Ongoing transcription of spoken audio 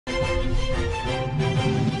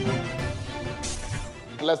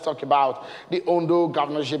week, let's talk about the Ondo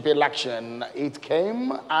governorship election. It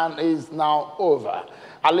came and is now over.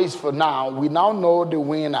 At least for now, we now know the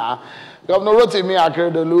winner. Governor Rotimi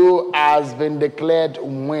Akeredolu has been declared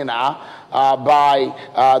winner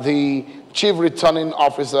by the Chief Returning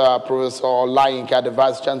Officer, Professor Olayinka, the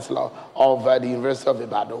Vice Chancellor of the University of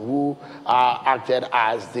Ibadan, who acted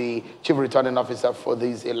as the Chief Returning Officer for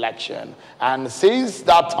this election. And since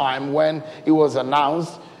that time, when it was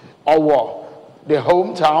announced, the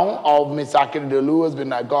hometown of Mr. Akeredolu has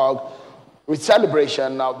been agog with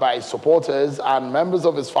celebration by supporters and members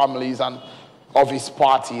of his families and of his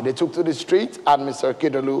party. They took to the street, and Mr.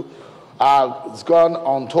 Akeredolu has gone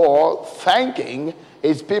on tour thanking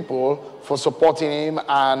his people for supporting him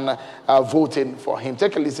and voting for him.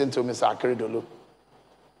 Take a listen to Mr. Akeredolu.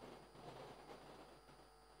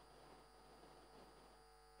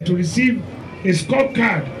 To receive a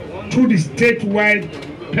scorecard through the statewide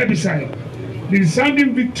plebiscite, the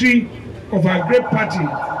resounding victory of our great party,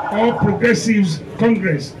 All Progressives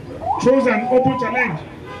Congress, throws an open challenge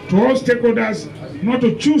to all stakeholders not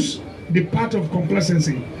to choose the path of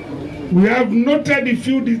complacency. We have noted the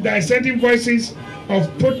few dissenting voices of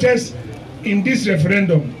protest in this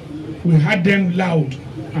referendum. We heard them loud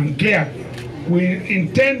and clear. We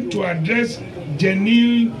intend to address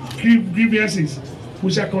genuine grievances.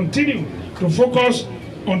 We shall continue to focus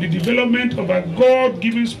on the development of a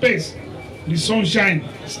God-given space, the Sunshine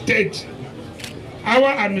State. Our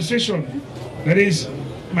administration, that is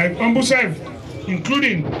my humble self,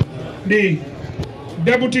 including the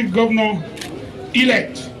Deputy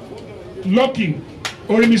Governor-elect, Lucky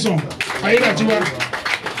Orimison Ayedatiwa,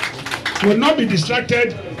 will not be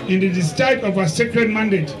distracted in the discharge of our sacred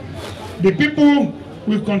mandate. The people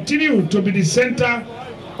will continue to be the center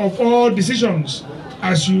of all decisions.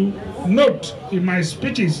 As you note in my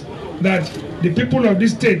speeches, that the people of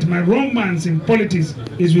this state, my romance in politics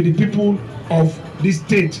is with the people of this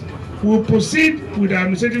state. We will proceed with our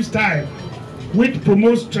administrative style, which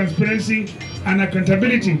promotes transparency and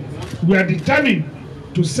accountability. We are determined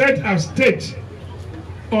to set our state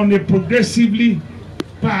on a progressive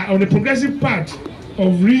path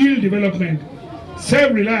of real development.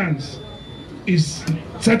 Self-reliance is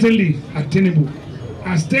certainly attainable.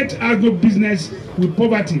 Our state has no business with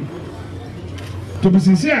poverty. To be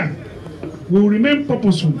sincere, we will remain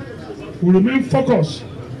purposeful, we will remain focused,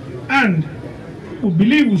 and we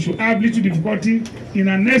believe we should have little difficulty in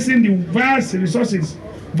harnessing the vast resources,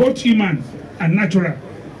 both human and natural.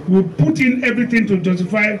 We will put in everything to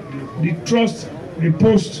justify the trust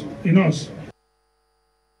reposed in us.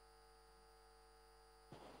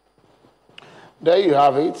 There you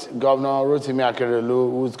have it, Governor Rotimi Akeredolu,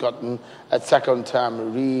 who's gotten a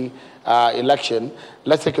second-term re-election.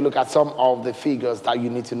 Let's take a look at some of the figures that you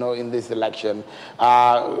need to know in this election.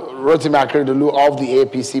 Rotimi Akeredolu of the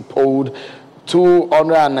APC polled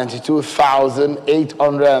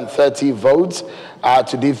 292,830 votes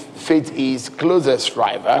to defeat his closest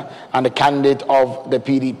rival and the candidate of the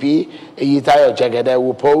PDP, Eyitayo Jegede,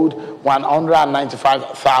 who polled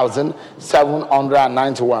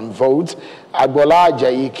 195,791 votes. Agbola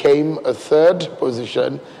Ajayi came a third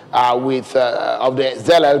position of the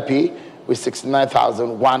ZLP with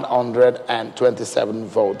 69,127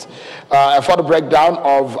 votes. For the breakdown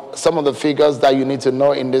of some of the figures that you need to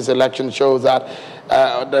know in this election shows that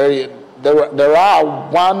there are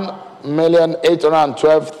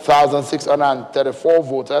 1,812,634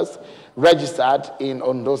 voters registered in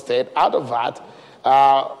Ondo State. Out of that,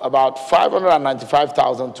 about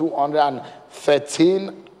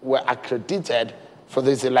 595,213 were accredited for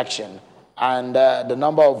this election. And the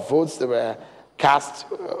number of votes that were cast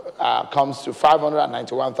comes to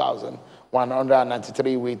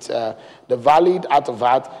 591,193, with the valid out of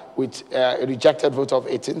that, with a rejected vote of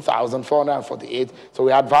 18,448. So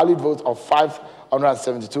we had valid votes of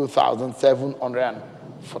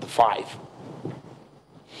 572,745.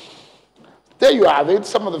 There you have it,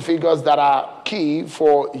 some of the figures that are key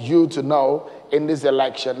for you to know in this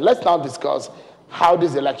election. Let's now discuss how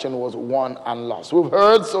this election was won and lost. We've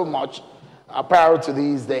heard so much prior to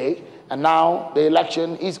this day, and now the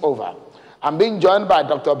election is over. I'm being joined by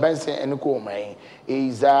Dr. Benson Enukwume.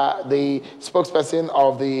 He's the spokesperson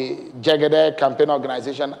of the Jegede campaign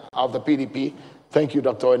organization of the PDP. Thank you,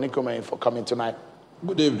 Dr. Enukwume, for coming tonight.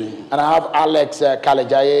 Good evening. And I have Alex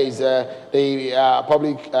Kalejaye, is the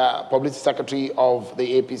publicity secretary of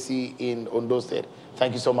the APC in Ondo State.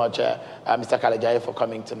 Thank you so much, Mr. Kalejaye, for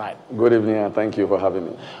coming tonight. Good evening, and thank you for having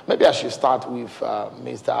me. Maybe I should start with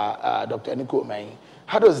Mr. Dr. Enukwume.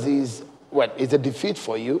 How does this, it's a defeat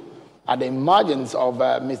for you at the emergence of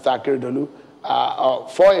Mr. Akeredolu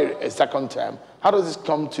for a second term. How does this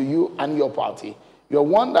come to you and your party You're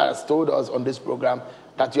one that has told us on this program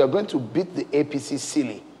that you're going to beat the APC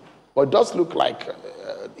silly. But it does look like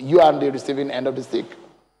you are on the receiving end of the stick.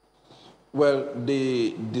 Well,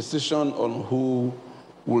 the decision on who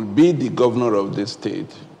will be the governor of this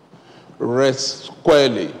state rests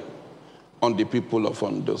squarely on the people of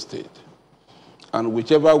Ondo State. And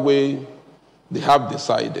whichever way they have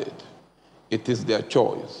decided, it is their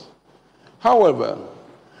choice. However,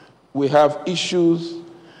 we have issues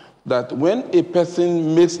that when a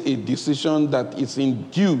person makes a decision that is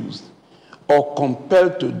induced or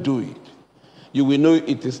compelled to do it, you will know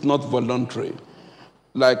it is not voluntary.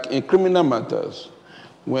 Like in criminal matters,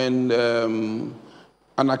 when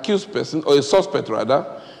an accused person, or a suspect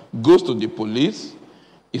rather, goes to the police,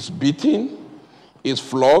 is beaten, is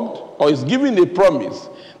flogged, or is given a promise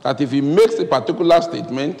that if he makes a particular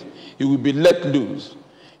statement, he will be let loose.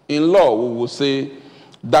 In law, we will say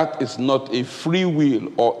that is not a free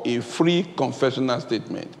will or a free confessional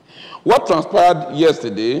statement. What transpired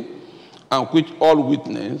yesterday, and which all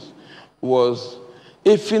witnessed, was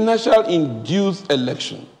a financial induced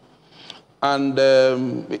election. And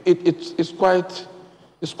it's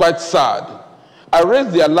quite sad. I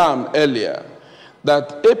raised the alarm earlier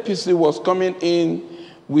that APC was coming in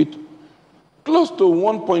with close to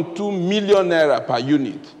 1.2 million naira per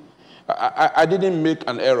unit. I didn't make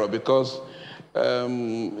an error because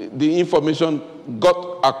the information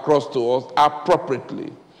got across to us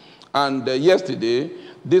appropriately. And yesterday,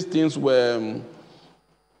 these things were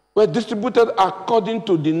distributed according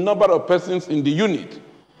to the number of persons in the unit.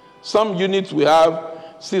 Some units we have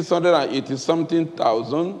 680-something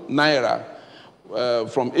thousand naira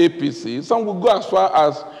from APC. Some will go as far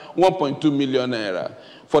as 1.2 million naira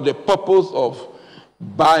for the purpose of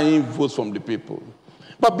buying votes from the people.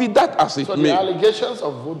 But be that as it may. So the allegations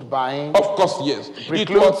of vote buying, of course, yes,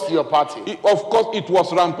 precludes your party. Of course, it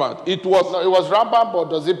was rampant. It was rampant,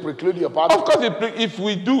 but does it preclude your party? Of course, if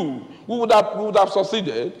we do, we would have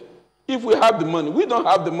succeeded. If we have the money, we don't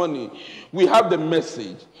have the money. We have the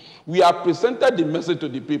message. We have presented the message to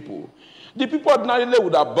the people. The people ordinarily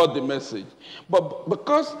would have bought the message, but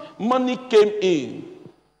because money came in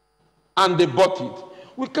and they bought it,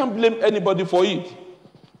 we can't blame anybody for it.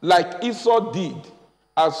 Like Esau did.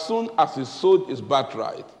 As soon as he sold his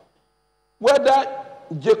birthright, whether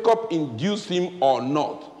Jacob induced him or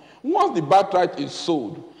not, once the birthright is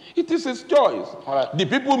sold, it is his choice. Right. The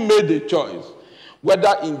people made the choice.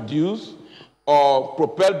 Whether induced or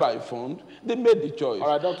propelled by fund, they made the choice.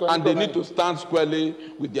 Right, and they need to stand squarely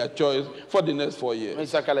with their choice for the next 4 years.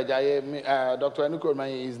 Mr. Kalejaye, Dr.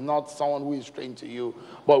 Enukurumai is not someone who is strange to you.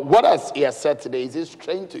 But what he has said today, is it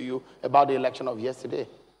strange to you about the election of yesterday?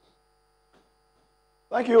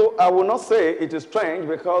 Thank you. I will not say it is strange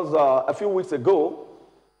because a few weeks ago,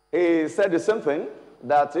 he said the same thing,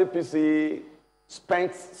 that APC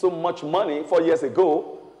spent so much money 4 years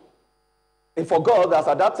ago. He forgot that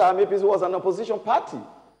at that time, APC was an opposition party.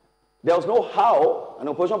 There was no how an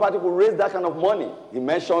opposition party could raise that kind of money, he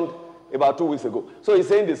mentioned about 2 weeks ago. So he's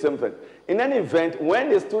saying the same thing. In any event,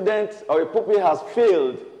 when a student or a pupil has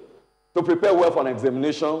failed to prepare well for an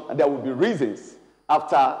examination, and there will be reasons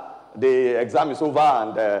after the exam is over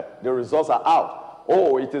and the results are out.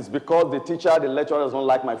 Oh, it is because the teacher, the lecturer doesn't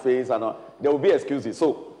like my face, and there will be excuses.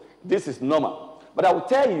 So this is normal. But I will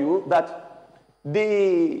tell you that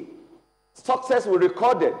the success we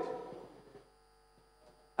recorded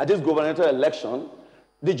at this gubernatorial election,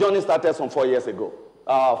 the journey started some 4 years ago,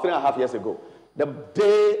 3.5 years ago. The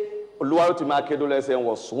day Oluwarotimi Akeredolu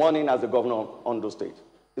was sworn in as the governor of Ondo State.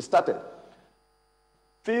 It started.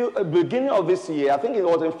 Beginning of this year, I think it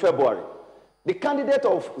was in February, the candidate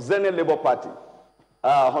of Zenith Labour Party,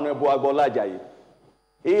 Honorable Agbola Ajayi,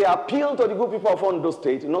 he appealed to the good people of Ondo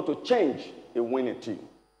State not to change a winning team.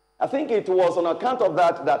 I think it was on account of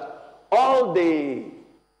that all the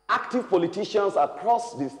active politicians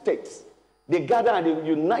across the states, they gathered and they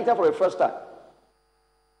united for the first time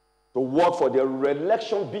to work for the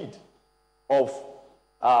re-election bid of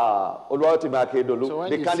Oluwarotimi Akeredolu, so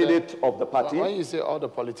the candidate of the party. When you say all the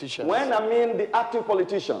politicians? When I mean the active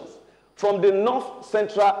politicians from the north,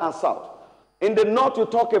 central, and south. In the north, you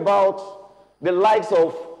talk about the likes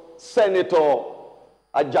of Senator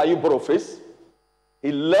Ajayi Boroface.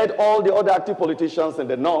 He led all the other active politicians in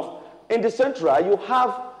the north. In the central, you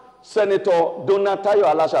have Senator Donatayo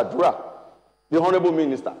Alasha-Adura, the honorable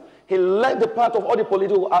minister. He led the part of all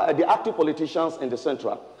the active politicians in the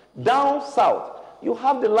central. Down south, you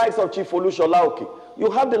have the likes of Chief Olushola Oke.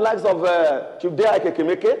 You have the likes of Chief Deake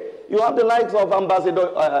Kemeke. You have the likes of Ambassador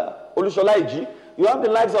Olushola Iji. You have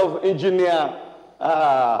the likes of Engineer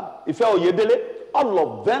Ife Oyedele. all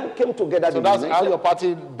of them came together. So that's how your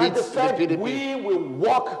party beats the PDP. We will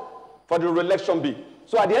work for the re-election bill.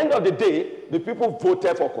 So at the end of the day, the people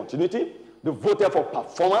voted for continuity, they voted for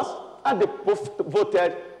performance, and they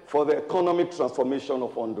voted for the economic transformation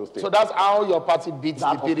of Ondo State. So that's how your party beats the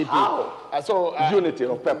PDP. How? Unity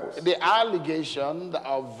of purpose. The allegation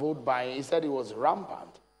of vote buying, he said it was rampant.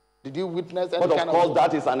 Did you witness any kind of... But of course,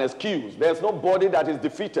 that is an excuse. There's nobody that is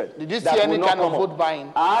defeated. Did you see any kind of vote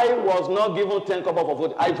buying? I was not given 10 kobo for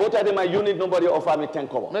vote. I voted in my unit, nobody offered me 10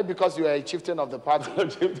 kobo. Maybe because you are a chieftain of the party.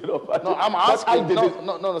 Chieftain of the party. No, I'm asking.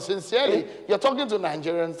 No, sincerely. You're talking to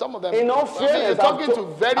Nigerians, some of them... In all fairness, you're talking to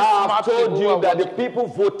very smart people. I've told you that the people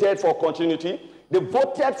voted for continuity, they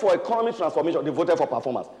voted for economic transformation, they voted for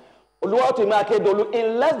performance. Oluwatimi Akeredolu,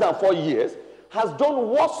 in less than 4 years, has done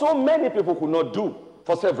what so many people could not do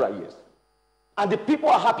for several years. And the people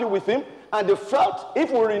are happy with him, and they felt if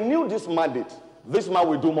we renew this mandate, this man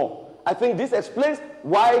will do more. I think this explains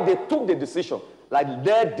why they took the decision, like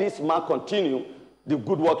let this man continue the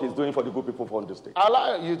good work he's doing for the good people of the state. I'd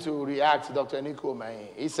like you to react to Dr. Nico Mai.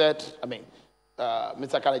 He said,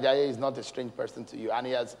 Mr. Kalejaye is not a strange person to you, and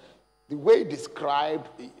he has, the way he described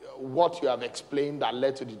what you have explained that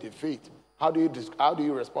led to the defeat, how do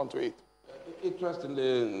you respond to it?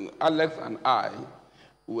 Interestingly, Alex and I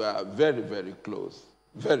were very, very close,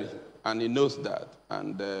 very, and he knows that.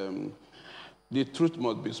 And the truth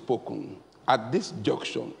must be spoken. At this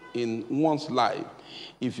junction in one's life,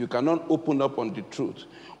 if you cannot open up on the truth,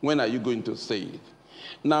 when are you going to say it?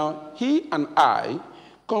 Now, he and I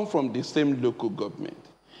come from the same local government.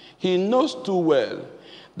 He knows too well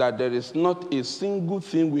that there is not a single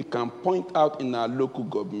thing we can point out in our local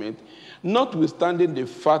government, notwithstanding the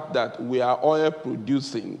fact that we are oil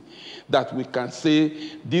producing, that we can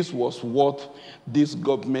say this was what this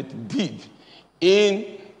government did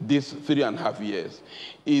in these 3.5 years.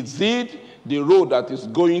 Is it the road that is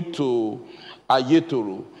going to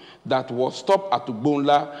Ayetoro that was stopped at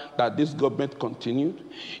Ugbonla that this government continued?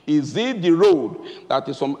 Is it the road that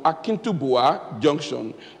is from Akintubua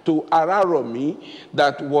Junction to Araromi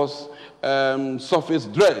that was surface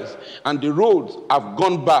dressed and the roads have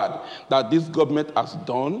gone bad that this government has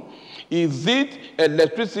done? Is it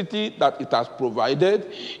electricity that it has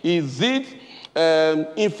provided? Is it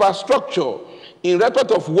infrastructure in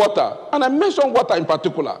respect of water? And I mention water in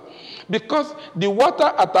particular because the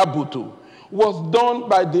water at Abutu was done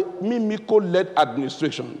by the Mimiko-led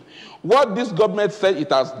administration. What this government said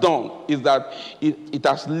it has done is that it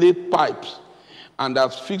has laid pipes and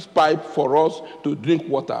has fixed pipe for us to drink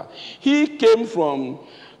water. He came from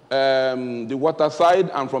the water side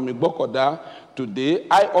and from Igbokoda today.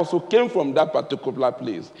 I also came from that particular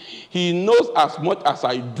place. He knows as much as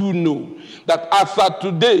I do know that as of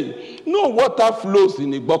today, no water flows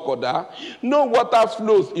in Igbokoda, no water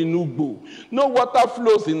flows in Ugbo, no water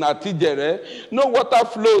flows in Atijere, no water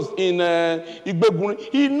flows in Igbegun.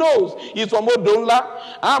 He knows. He's from Odonla,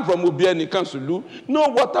 I'm from Ubieni Kansulu. No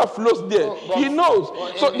water flows there. He knows.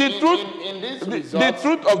 So the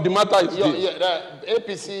truth of the matter is this. The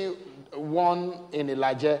APC won in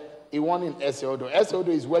Ilaje. He won in Ondo.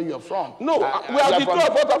 Ondo is where you're from. No, we are the two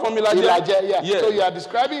of us from Ilaje. Yeah. Yes. So you are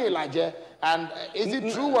describing Ilaje. And is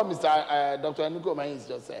it true what Dr. Nico Mai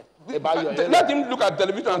just said about your area? Let him look at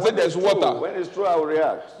television and say there's water. When it's true, I will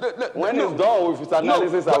react. When it's done with his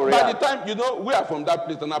analysis, I will react. By the time, we are from that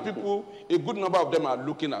place, and our people, a good number of them are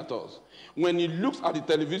looking at us. When he looks at the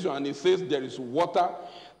television and he says there is water,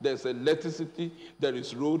 there's electricity, there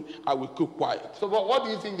is road, I will keep quiet. So what do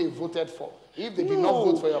you think they voted for? If they did not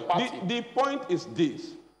vote for your party? The point is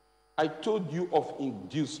this. I told you of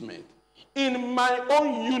inducement. In my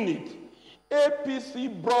own unit, APC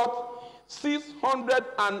brought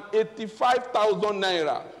 685,000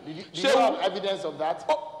 naira. Do you have evidence of that?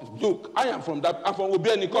 Oh, look, I am from that. I'm from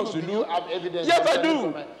Obieni Kansulu. Do you have evidence? Yes, I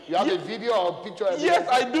do. You have a video or picture evidence? Yes,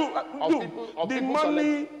 I do. The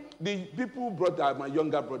money, the people brought are my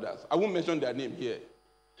younger brothers. I won't mention their name here.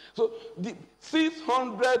 So the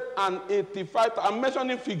 685, I'm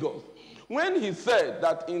mentioning figures. When he said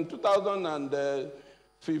that in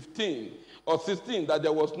 2015 or 16 that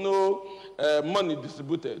there was no money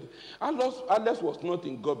distributed, Alex was not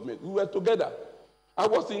in government. We were together. I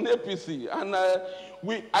was in APC, and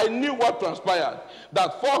I knew what transpired,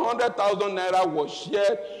 that 400,000 naira was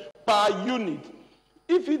shared per unit.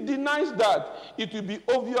 If he denies that, it will be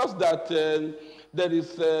obvious that there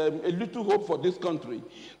is a little hope for this country.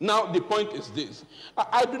 Now, the point is this.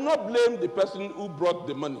 I do not blame the person who brought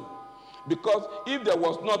the money, because if there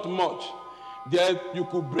was not much, then you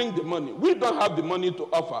could bring the money. We don't have the money to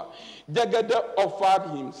offer. Jagede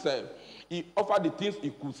offered himself. He offered the things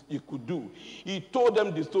he could do. He told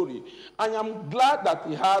them the story. I am glad that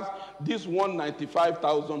he has this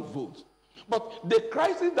 195,000 votes. But the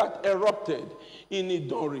crisis that erupted in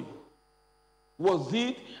Idori, was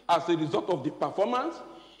it as a result of the performance?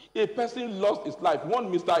 A person lost his life. One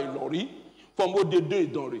Mr. Ilori from Odedo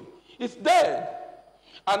Idori is dead.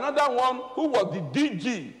 Another one who was the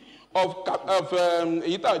DG of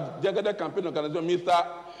Jagada campaign organization,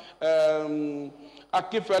 Mr.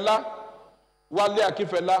 Akifela, Wale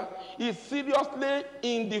Akifela, is seriously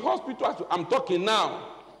in the hospital. I'm talking now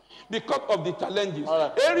because of the challenges.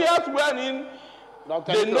 Right. Areas wherein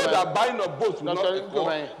they know that buying of boats will not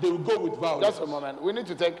afford, they will go with violence. Just a moment. We need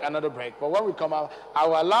to take another break. But when we come out, I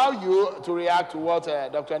will allow you to react to what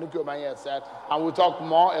Dr. Anuki Omanye said, and we'll talk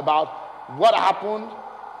more about what happened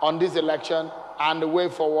on this election and the way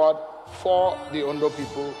forward for the Ondo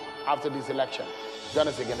people after this election. Join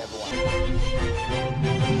us again, everyone.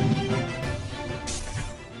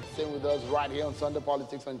 Stay with us right here on Sunday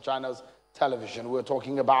Politics on China's television. We're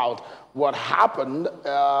talking about what happened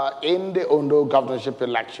in the Ondo governorship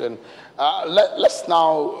election. Let's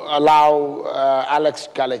now allow Alex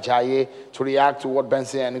Kalejaye to react to what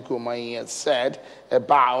Benson Anuki said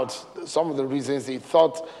about some of the reasons he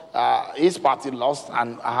thought his party lost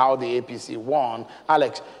and how the APC won.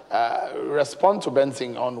 Alex, respond to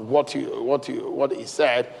Benson on what he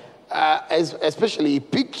said, especially he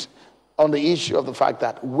picked on the issue of the fact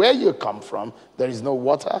that where you come from, there is no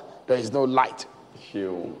water, there is no light.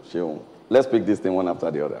 Sure. Let's pick this thing one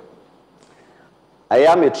after the other. I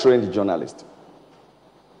am a trained journalist.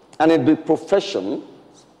 And in the profession,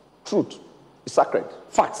 truth is sacred.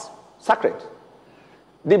 Facts, sacred.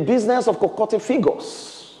 The business of concocting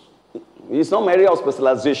figures is not my area of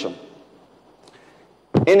specialization.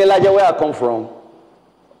 In Elijah, where I come from,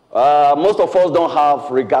 most of us don't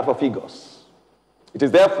have regard for figures. It is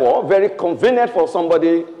therefore very convenient for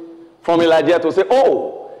somebody from Elijah to say,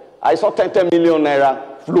 oh, I saw 10 million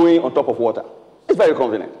naira flowing on top of water. It's very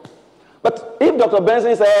convenient. But if Dr.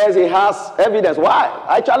 Benson says he has evidence, why?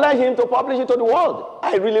 I challenge him to publish it to the world.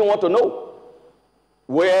 I really want to know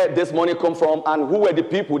where this money comes from and who were the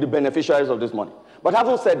people, the beneficiaries of this money. But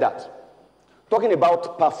having said that, talking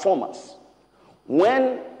about performance,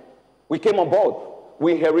 when we came on board,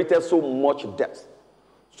 we inherited so much debt,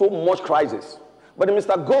 so much crisis. But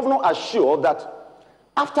Mr. Governor assured that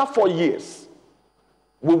after 4 years,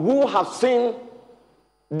 we will have seen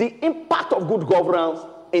the impact of good governance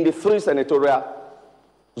in the 3 senatorial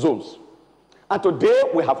zones. And today,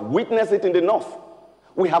 we have witnessed it in the north.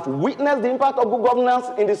 We have witnessed the impact of good governance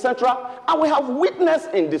in the central, and we have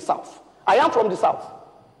witnessed in the south. I am from the south.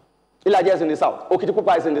 Elijah is in the south.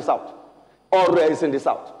 Okitipupa is in the south. Ore is in the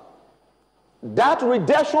south. That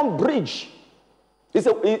redemption bridge,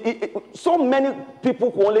 so many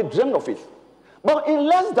people who only dreamed of it. But in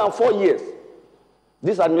less than 4 years,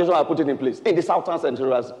 this administration has put it in place in the Southern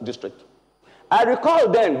Central District. I recall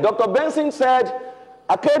then, Dr. Benson said,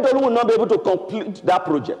 Akedolu will not be able to complete that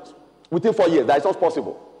project within 4 years. That is not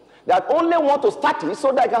possible. That only want to start it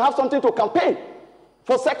so that I can have something to campaign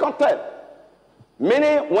for second term.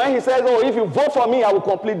 Meaning, when he says, oh, if you vote for me, I will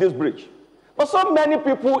complete this bridge. But so many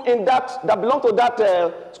people in that belong to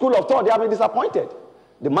that school of thought, they have been disappointed.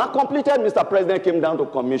 The man completed, Mr. President came down to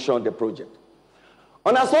commission the project.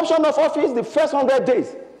 On assumption of office, the first 100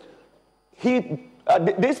 days,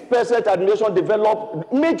 this present administration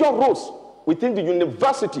developed major roads within the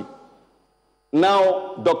university.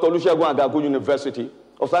 Now, Dr. Olusegun Agagu University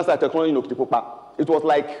of Science and Technology in Okitipupa, it was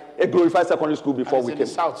like a glorified secondary school before we came.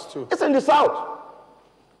 It's in the south, too. It's in the south.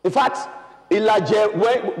 In fact, Elijah,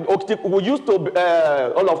 we used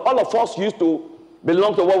to, all of us used to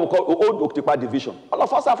belong to what we call Old Okitipa Division. All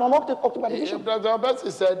of us are from Okitipa Division. Dr.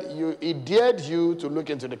 Benson said he dared you to look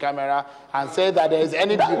into the camera and say that there is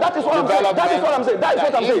any that is what I'm saying. That is what I'm saying. That is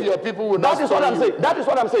what I'm saying. Your people will not that is what I'm saying. That is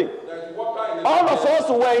what I'm saying. All of us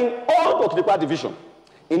were in Old Okitipa Division.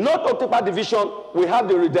 In Old Okitipa Division, we have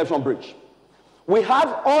the Redemption Bridge. We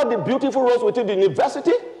have all the beautiful roads within the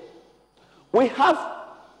university. We have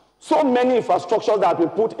so many infrastructures that have been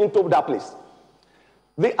put into that place.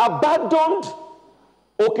 They abandoned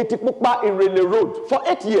Okitipupa Irele Road for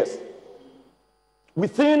 8 years.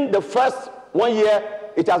 Within the first 1 year,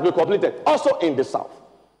 it has been completed, also in the south.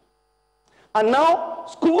 And now,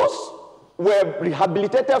 schools were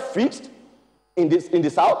rehabilitated, fixed in the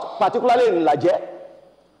south, particularly in Laje.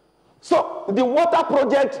 So the water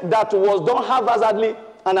project that was done haphazardly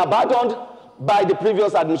and abandoned by the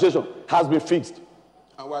previous administration has been fixed.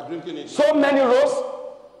 And we're drinking it. So many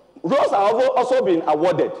roads have also been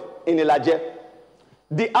awarded in Elaje.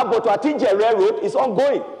 The Abotuatije Railroad is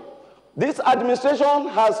ongoing. This administration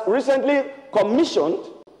has recently commissioned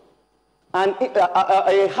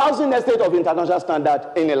a housing estate of international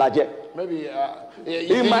standard in Elaje. Maybe,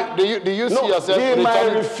 do you see yourself he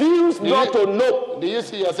might refuse not to know. Do you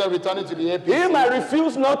see yourself returning to the APC? He might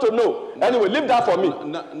refuse not to know. Anyway, leave that for me. You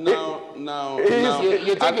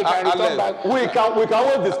think he can return back? We can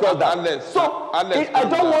always discuss that.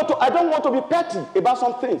 I don't want to be petty about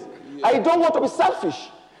some things. Yeah. I don't want to be selfish.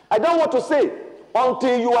 I don't want to say,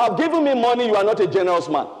 until you have given me money, you are not a generous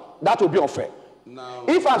man. That would be unfair. No.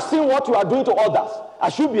 If I've seen what you are doing to others, I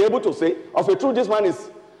should be able to say, of a truth, this man is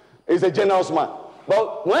a generous man.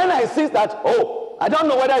 But when I see that, I don't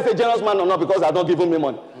know whether he's a generous man or not because I don't give him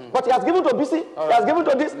money. But he has given to BC, he has given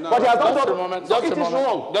to this, but he has not done. So it is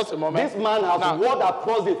wrong. Just a moment. This man has won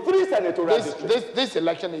across the 3 senatorial districts. This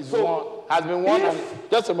election is has been won.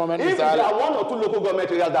 Just a moment. If there are 1 or 2 local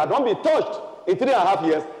government areas that don't be touched in 3.5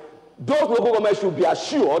 years, those local governments should be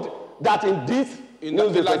assured that in this new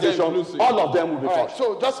dispensation, all of them will be touched.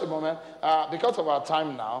 So just a moment, because of our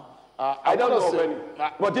time now, I don't know of any.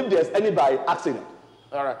 But if there's any by accident.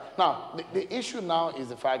 All right. Now, the issue now is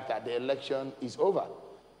the fact that the election is over.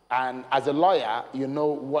 And as a lawyer, you know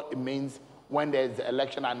what it means when there's an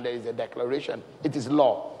election and there is a declaration. It is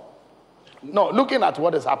law. No, looking at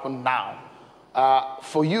what has happened now,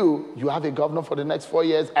 for you, you have a governor for the next 4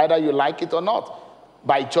 years, either you like it or not.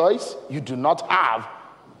 By choice, you do not have.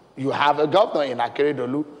 You have a governor in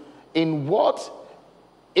Akeredolu. In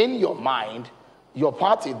your mind, your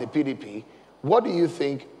party, the PDP, what do you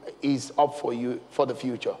think is up for you for the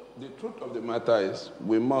future? The truth of the matter is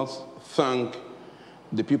we must thank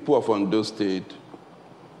the people of Ondo State,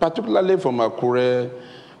 particularly from Akure,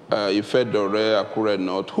 Ifedore, Akure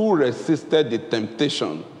North, who resisted the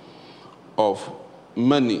temptation of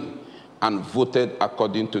money and voted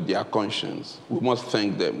according to their conscience. We must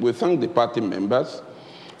thank them. We thank the party members.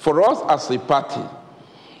 For us as a party,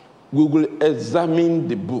 we will examine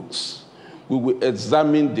the books. We will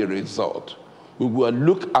examine the result. We will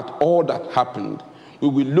look at all that happened. We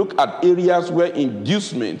will look at areas where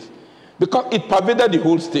inducement, because it pervaded the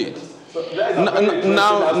whole state. So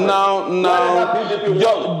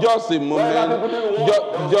just a moment.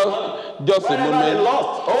 Just a moment.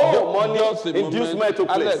 Inducement took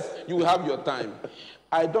place. You have your time.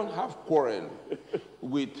 I don't have quarrel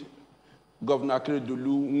with Governor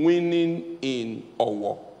Akeredolu winning in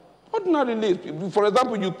Owo. Ordinarily, for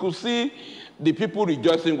example, you could see the people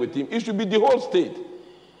rejoicing with him. It should be the whole state.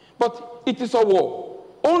 But it is Owo.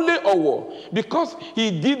 Only Owo. Because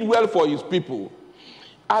he did well for his people.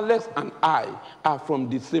 Alex and I are from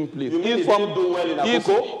the same place. He's from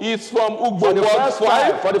Ugbo Ward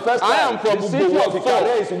 5. For the first time, I am from Ugbo Ward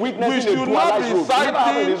 4. We should not be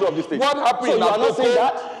citing what happened in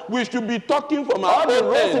Akoko. We should be talking from our own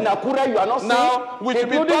roads in Akure, you are not now, we should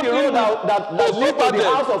be talking the road that leads to the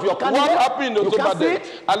house of your candidate. What happened in Osopade?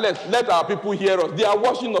 Alex, let our people hear us. They are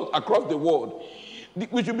watching us across the world.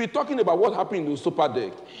 We should be talking about what happened in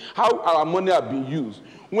Osopade, how our money has been used.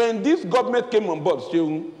 When this government came on board,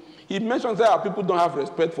 he mentions that our people don't have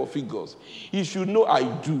respect for figures. He should know I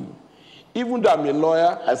do. Even though I'm a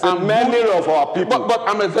lawyer, I'm many of our people. But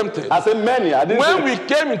I'm exempted. I said many. When we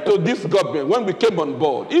came into this government, when we came on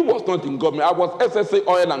board, it was not in government. I was SSA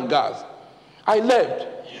Oil and Gas. I left.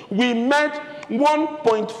 We met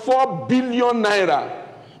 1.4 billion naira.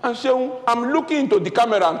 And so I'm looking into the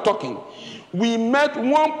camera and talking. We met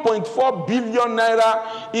 1.4 billion naira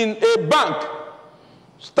in a bank,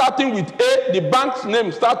 starting with A. The bank's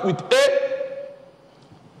name starts with A.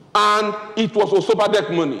 And it was Osobadek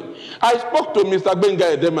money. I spoke to Mr.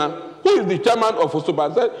 Benga Edema, who is the chairman of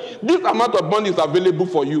Osoba. I said, this amount of money is available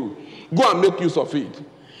for you. Go and make use of it.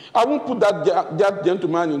 I won't put that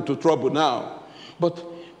gentleman into trouble now. But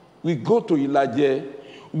we go to Ilaje,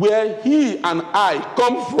 where he and I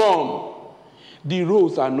come from. The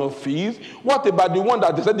roads are not fees. What about the one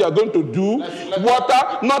that they said they are going to do?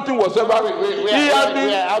 Water, nothing whatsoever. We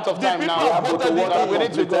are out of time now. We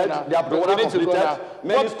need to go now.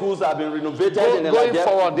 Many schools have been renovated. Going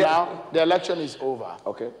forward now, the election is over.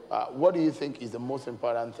 Okay. What do you think is the most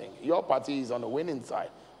important thing? Your party is on the winning side.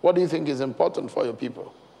 What do you think is important for your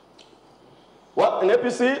people? Well, in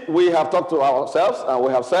APC, we have talked to ourselves, and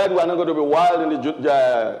we have said we are not going to be wild in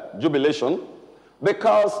the jubilation.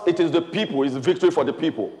 Because it is the people, it's victory for the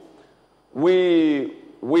people. We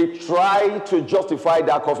try to justify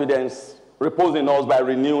that confidence reposing in us by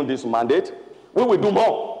renewing this mandate. We will do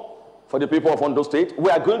more for the people of Ondo State.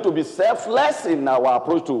 We are going to be selfless in our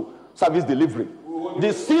approach to service delivery.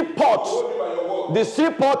 The seaport the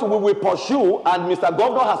seaport we will pursue, and Mr.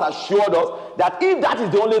 Governor has assured us that if that is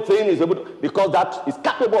the only thing he's able to, because that is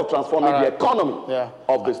capable of transforming the economy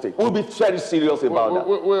of the state. We'll be very serious about that.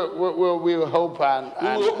 We'll hope and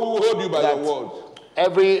we will hold you by your word.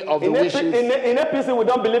 Every of the wishes. In APC, we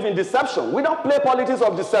don't believe in deception. We don't play politics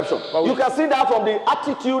of deception. You can see that from the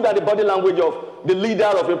attitude and the body language of the leader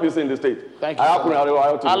of APC in the state. Thank you.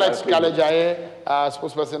 Alex Kalejaye,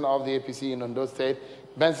 spokesperson of the APC in Ondo State.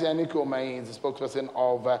 Bensi Aniko is the spokesperson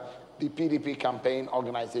of the PDP campaign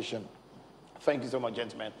organization. Thank you so much,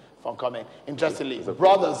 gentlemen, for coming. Interestingly,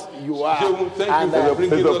 brothers, you are. Thank you for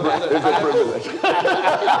bringing us. It's a privilege.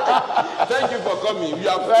 Thank you for coming.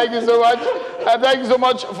 Thank you so much. And thank you so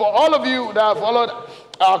much for all of you that have followed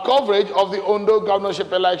our coverage of the Ondo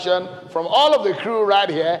governorship election from all of the crew right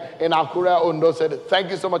here in Akure, Ondo State.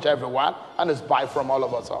 Thank you so much, everyone. And it's bye from all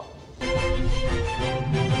of us all.